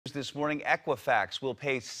This morning, Equifax will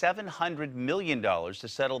pay $700 million to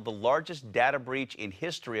settle the largest data breach in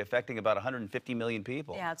history, affecting about 150 million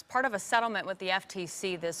people. Yeah, it's part of a settlement with the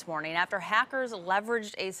FTC this morning after hackers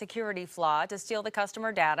leveraged a security flaw to steal the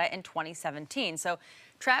customer data in 2017. So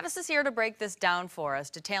Travis is here to break this down for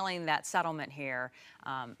us, detailing that settlement here.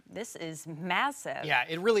 This is massive. Yeah,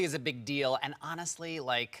 it really is a big deal. And honestly,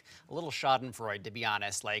 like a little schadenfreude, to be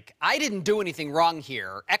honest. Like, I didn't do anything wrong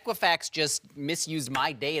here. Equifax just misused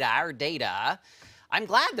my data, our data. I'm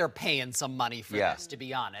glad they're paying some money for this, to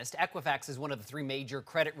be honest. Equifax is one of the 3 major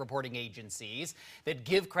credit reporting agencies that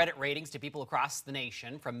give credit ratings to people across the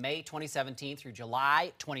nation. From May 2017 through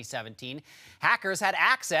July 2017, hackers had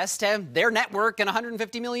access to their network and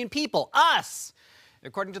 150 million people, us.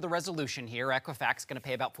 According to the resolution here, Equifax is going to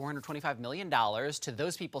pay about $425 million to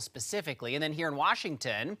those people specifically. And then here in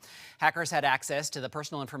Washington, hackers had access to the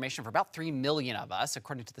personal information for about 3 million of us.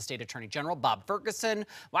 According to the state attorney general, Bob Ferguson,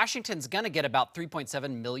 Washington's going to get about $3.7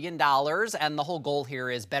 million. And the whole goal here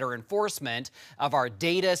is better enforcement of our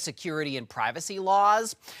data security and privacy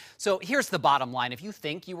laws. So here's the bottom line. If you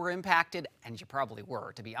think you were impacted, and you probably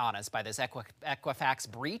were, to be honest, by this Equifax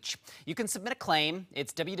breach, you can submit a claim.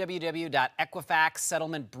 It's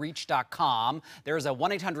www.equifaxsettlementbreach.com. There's a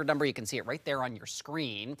 1-800 number. You can see it right there on your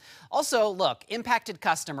screen. Also, look, impacted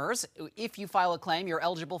customers, if you file a claim, you're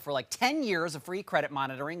eligible for like 10 years of free credit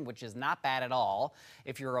monitoring, which is not bad at all.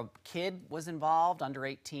 If your kid was involved, under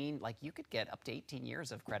 18, like you could get up to 18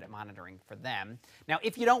 years of credit monitoring for them. Now,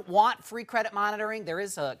 if you don't want free credit monitoring, there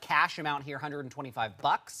is a cash amount here,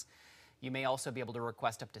 $125. You may also be able to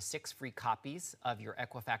request up to 6 free copies of your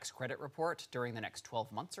Equifax credit report during the next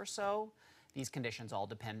 12 months or so. These conditions all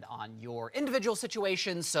depend on your individual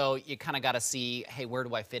situation, so you kind of got to see, hey, where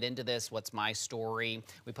do I fit into this? What's my story?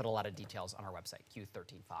 We put a lot of details on our website,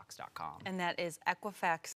 q13fox.com. And that is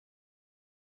Equifax